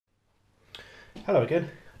Hello again.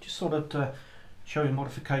 Just thought I'd show you a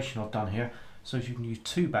modification I've done here so you can use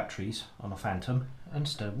two batteries on a Phantom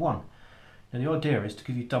instead of one. Now the idea is to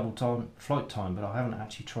give you double flight time, but I haven't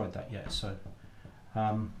actually tried that yet, so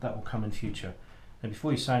that will come in future. Now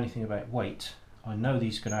before you say anything about weight, I know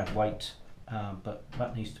these are going to add weight, but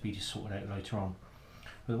that needs to be just sorted out later on.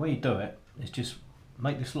 But the way you do it is just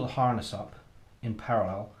make this little harness up in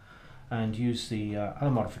parallel and use the other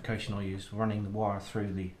modification I used, running the wire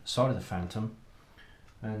through the side of the Phantom.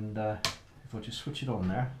 And if I just switch it on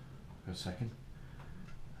there for a second,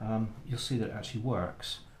 you'll see that it actually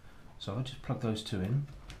works. So I'll just plug those two in.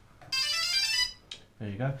 There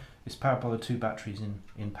you go. It's powered by the two batteries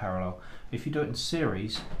in parallel. If you do it in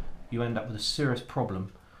series, you end up with a serious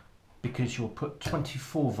problem because you'll put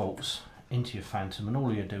 24 volts into your Phantom, and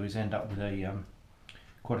all you do is end up with a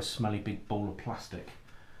quite a smelly big ball of plastic,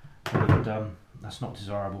 and that's not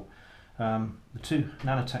desirable. The two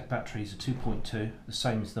Nanotech batteries are 2.2, the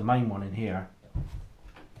same as the main one in here,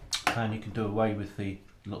 and you can do away with the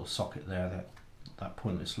little socket there, that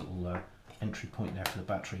pointless little entry point there for the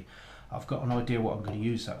battery. I've got an idea what I'm going to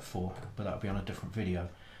use that for, but that'll be on a different video,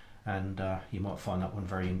 and you might find that one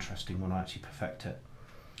very interesting when I actually perfect it.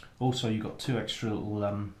 Also, you've got two extra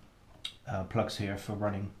little plugs here for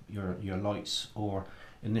running your lights, or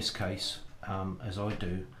in this case, as I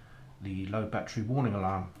do, the low battery warning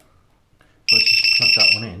alarm. So I just plug that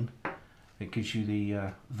one in. It gives you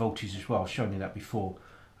the voltage as well. I've shown you that before,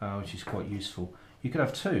 which is quite useful. You could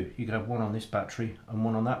have two. You could have one on this battery and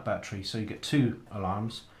one on that battery, so you get two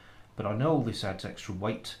alarms. But I know all this adds extra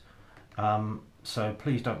weight, so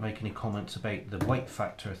please don't make any comments about the weight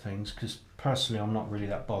factor of things, because personally I'm not really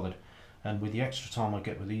that bothered. And with the extra time I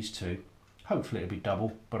get with these two, hopefully it'll be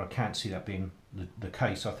double, but I can't see that being the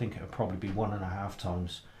case. I think it'll probably be 1.5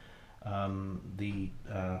 times the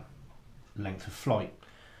length of flight.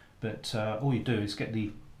 But all you do is get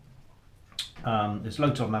the there's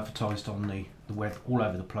loads of them advertised on the web all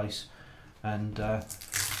over the place, and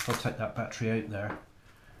if I take that battery out there,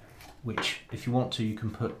 which if you want to you can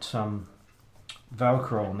put some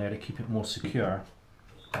Velcro on there to keep it more secure.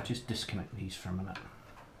 I'll just disconnect these for a minute,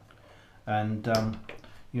 and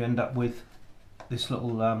you end up with this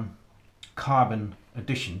little carbon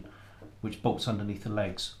addition which bolts underneath the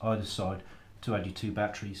legs either side to add your two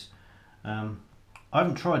batteries. I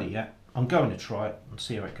haven't tried it yet. I'm going to try it and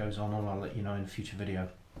see how it goes on, and I'll let you know in a future video.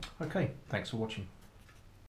 Okay, thanks for watching.